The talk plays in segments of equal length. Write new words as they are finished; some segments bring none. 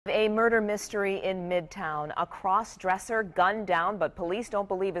A murder mystery in Midtown. A cross-dresser gunned down, but police don't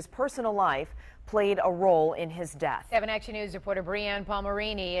believe his personal life played a role in his death. 7 Action News reporter Brianne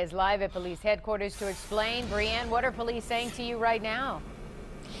Palmerini is live at police headquarters to explain. Brianne, what are police saying to you right now?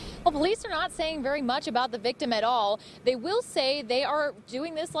 Well, police are not saying very much about the victim at all. They will say they are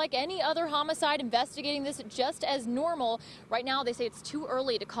doing this like any other homicide, investigating this just as normal. Right now, they say it's too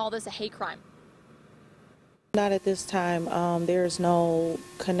early to call this a hate crime. Not at this time. There's no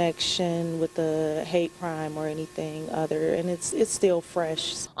connection with the hate crime or anything other, and it's still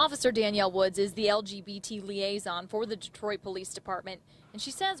fresh. Officer Danielle Woods is the LGBT liaison for the Detroit Police Department, and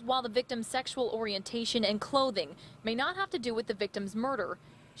she says while the victim's sexual orientation and clothing may not have to do with the victim's murder,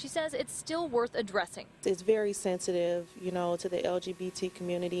 she says it's still worth addressing. It's very sensitive, to the LGBT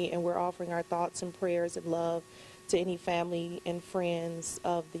community, and we're offering our thoughts and prayers and love to any family and friends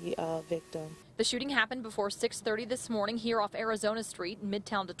of the victim. The shooting happened before 6:30 this morning here off Arizona Street in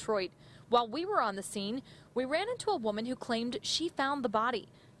Midtown Detroit. While we were on the scene, we ran into a woman who claimed she found the body,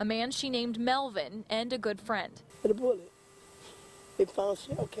 a man she named Melvin and a good friend. The bullet, they found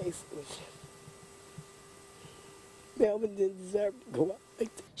shell casings. Melvin didn't deserve to go out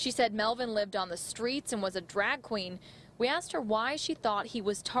like that. She said Melvin lived on the streets and was a drag queen. We asked her why she thought he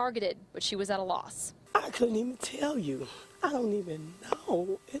was targeted, but she was at a loss. I couldn't even tell you. I don't even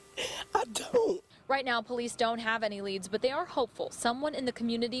know. I don't. Right now, police don't have any leads, but they are hopeful someone in the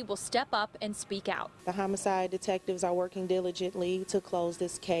community will step up and speak out. The homicide detectives are working diligently to close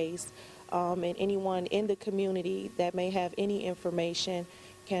this case, and anyone in the community that may have any information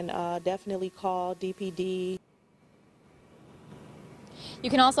can definitely call DPD. You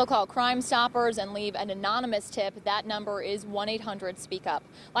can also call Crime Stoppers and leave an anonymous tip. That number is 1-800-SPEAK-UP.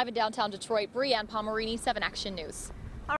 Live in downtown Detroit, Brianne Palmerini, 7 Action News.